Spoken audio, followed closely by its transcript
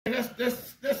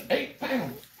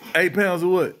8 pounds of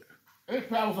what? 8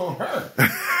 pounds on her.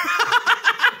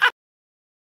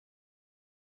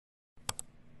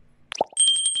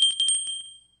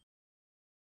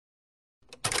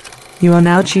 You are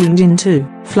now tuned into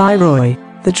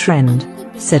Flyroy, the trend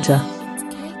setter.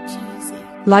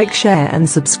 Like, share and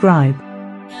subscribe.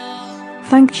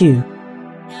 Thank you.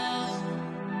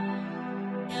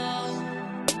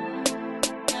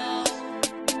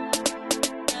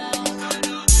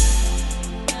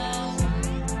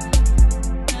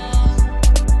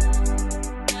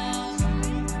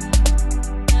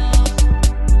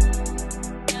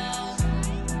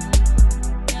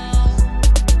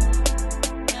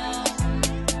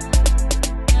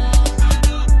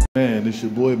 Man, this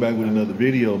your boy back with another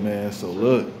video, man. So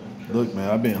look,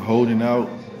 man, I've been holding out.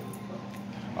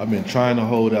 I've been trying to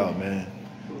hold out, man.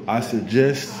 I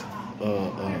suggest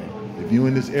if you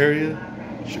in this area,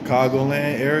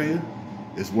 Chicagoland area,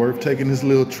 it's worth taking this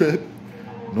little trip,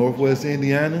 Northwest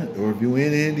Indiana, or if you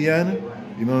in Indiana,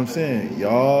 you know what I'm saying?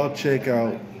 Y'all check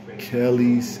out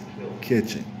Kelly's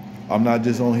Kitchen. I'm not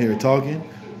just on here talking.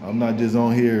 I'm not just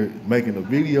on here making a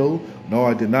video. No,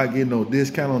 I did not get no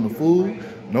discount on the food.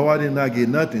 No, I did not get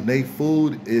nothing. They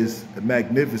food is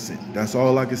magnificent. That's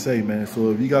all I can say, man.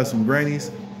 So if you got some grannies,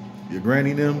 your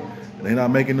granny them, they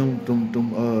not making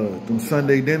them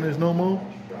Sunday dinners no more.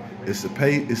 It's a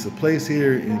place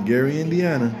here in Gary,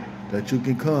 Indiana, that you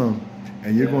can come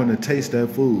and you're going to taste that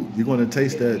food. You're going to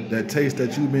taste that taste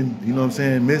that you've been, you know what I'm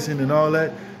saying, missing and all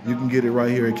that. You can get it right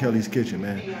here at Kelly's Kitchen,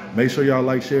 man. Make sure y'all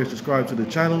like, share, subscribe to the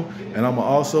channel. And I'm going to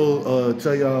also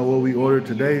tell y'all what we ordered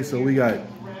today. So we got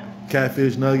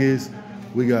catfish nuggets,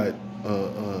 we got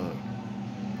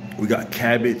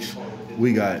cabbage,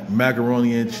 we got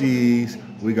macaroni and cheese,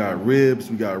 we got ribs,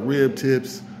 we got rib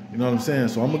tips, you know what I'm saying?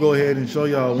 So I'm gonna go ahead and show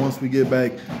y'all once we get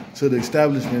back to the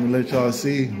establishment and let y'all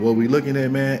see what we looking at,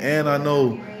 man. And I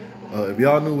know if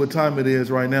y'all knew what time it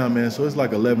is right now, man, so it's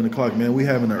like 11 o'clock, man. We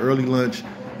having an early lunch.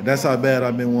 And that's how bad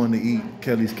I've been wanting to eat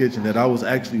Kelly's Kitchen, that I was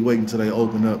actually waiting till they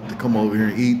open up to come over here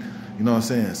and eat. You know what I'm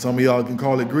saying? Some of y'all can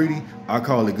call it greedy. I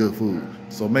call it good food.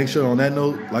 So make sure on that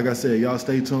note, like I said, y'all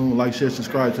stay tuned, like, share,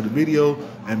 subscribe to the video,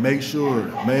 and make sure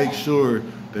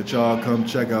that y'all come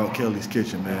check out Kelly's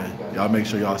Kitchen, man. Y'all make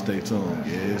sure y'all stay tuned.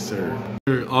 Yes, sir.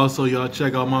 Also, y'all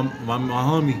check out my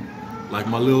homie, like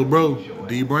my little bro,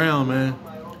 D Brown, man.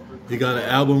 He got an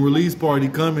album release party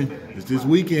coming. It's this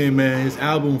weekend, man. His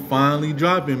album finally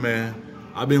dropping, man.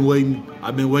 I've been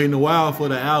waiting a while for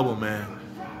the album, man.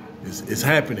 It's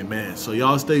happening, man. So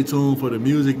y'all stay tuned for the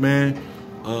music, man.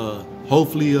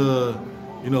 Hopefully,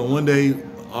 you know, one day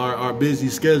our busy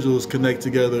schedules connect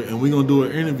together and we're gonna do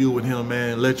an interview with him,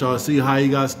 man. Let y'all see how he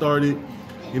got started.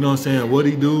 You know what I'm saying? What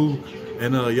he do.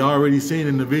 And y'all already seen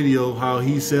in the video how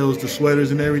he sells the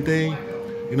sweaters and everything.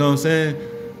 You know what I'm saying?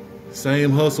 Same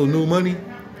hustle, new money.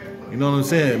 You know what I'm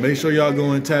saying? Make sure y'all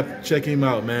go and check him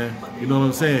out, man. You know what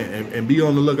I'm saying? And be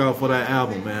on the lookout for that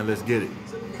album, man. Let's get it.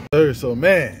 So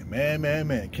man,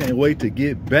 can't wait to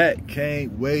get back.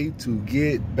 Can't wait to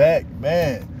get back,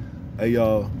 man. Hey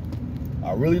y'all,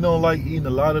 I really don't like eating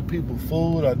a lot of people's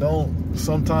food. I don't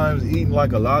sometimes eating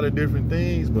like a lot of different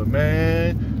things, but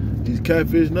man, these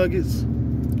catfish nuggets,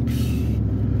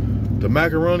 the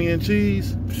macaroni and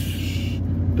cheese,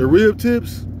 the rib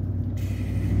tips,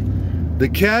 the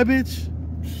cabbage,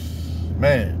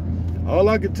 man, all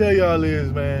I can tell y'all is,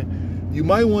 man, you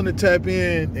might want to tap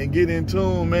in and get in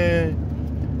tune, man.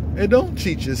 And don't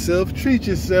cheat yourself. Treat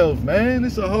yourself, man.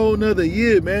 It's a whole nother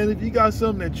year, man. If you got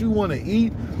something that you want to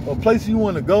eat, or a place you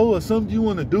want to go, or something you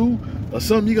want to do, or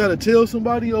something you got to tell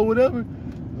somebody or whatever,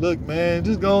 look, man,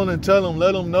 just go on and tell them,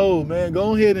 let them know, man.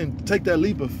 Go ahead and take that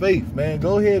leap of faith, man.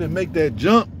 Go ahead and make that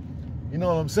jump. You know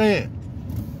what I'm saying?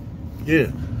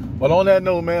 Yeah. But on that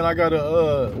note, man, I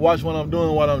gotta watch what I'm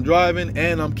doing while I'm driving,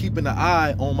 and I'm keeping an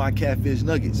eye on my catfish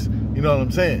nuggets. You know what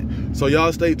I'm saying? So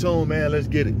y'all stay tuned, man. Let's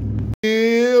get it.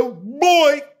 Yeah,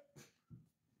 boy.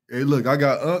 Hey, look, I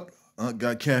got Unc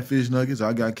got catfish nuggets.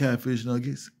 I got catfish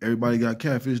nuggets. Everybody got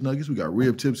catfish nuggets. We got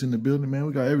rib tips in the building, man.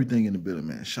 We got everything in the building,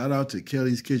 man. Shout out to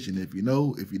Kelly's Kitchen. If you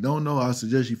don't know, I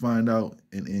suggest you find out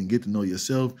and get to know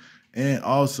yourself, and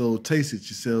also taste it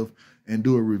yourself and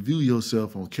do a review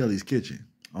yourself on Kelly's Kitchen.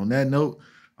 On that note,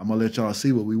 I'm going to let y'all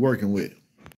see what we working with.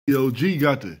 OG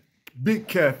got the big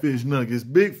catfish nuggets,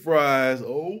 big fries.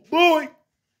 Oh, boy.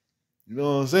 You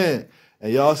know what I'm saying?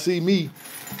 And y'all see me.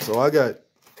 So I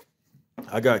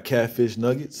got catfish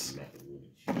nuggets.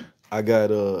 I got,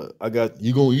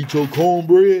 you going to eat your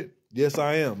cornbread? Yes,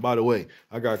 I am, by the way.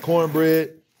 I got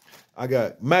cornbread. I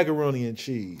got macaroni and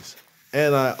cheese.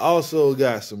 And I also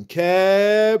got some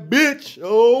cabbage.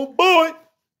 Oh, boy.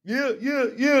 Yeah.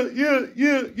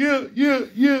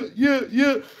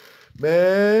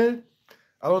 Man,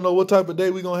 I don't know what type of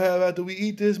day we gonna have after we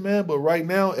eat this, man. But right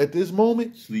now, at this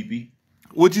moment, Sleepy.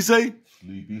 what'd you say?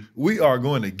 Sleepy. We are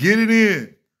going to get it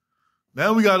in.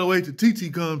 Now we gotta wait till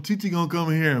TT come. TT gonna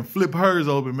come in here and flip hers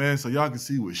open, man, so y'all can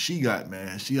see what she got,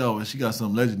 man. She got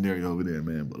something legendary over there,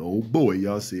 man. But oh boy,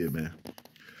 y'all see it, man.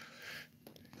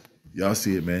 Y'all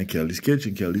see it, man. Kelly's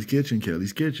Kitchen.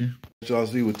 Y'all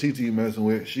see what TT messing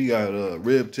with. She got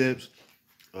rib tips,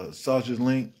 sausage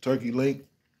link, turkey link.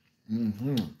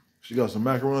 She got some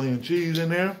macaroni and cheese in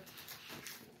there.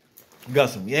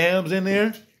 Got some yams in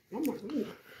there.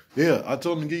 Yeah, I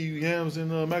told him to give you yams and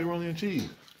macaroni and cheese.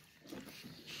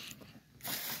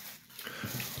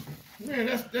 Man,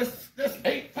 that's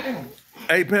 8 pounds.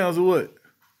 8 pounds of what?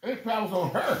 8 pounds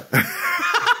on her.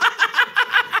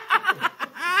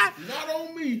 Not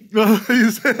on me.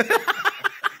 You said,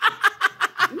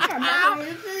 You got macaroni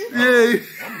and cheese? yeah.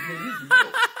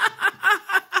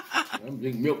 I'm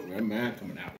drinking milk, man. Man,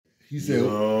 coming out. He said,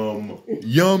 yum.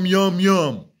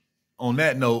 On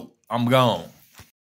that note, I'm gone.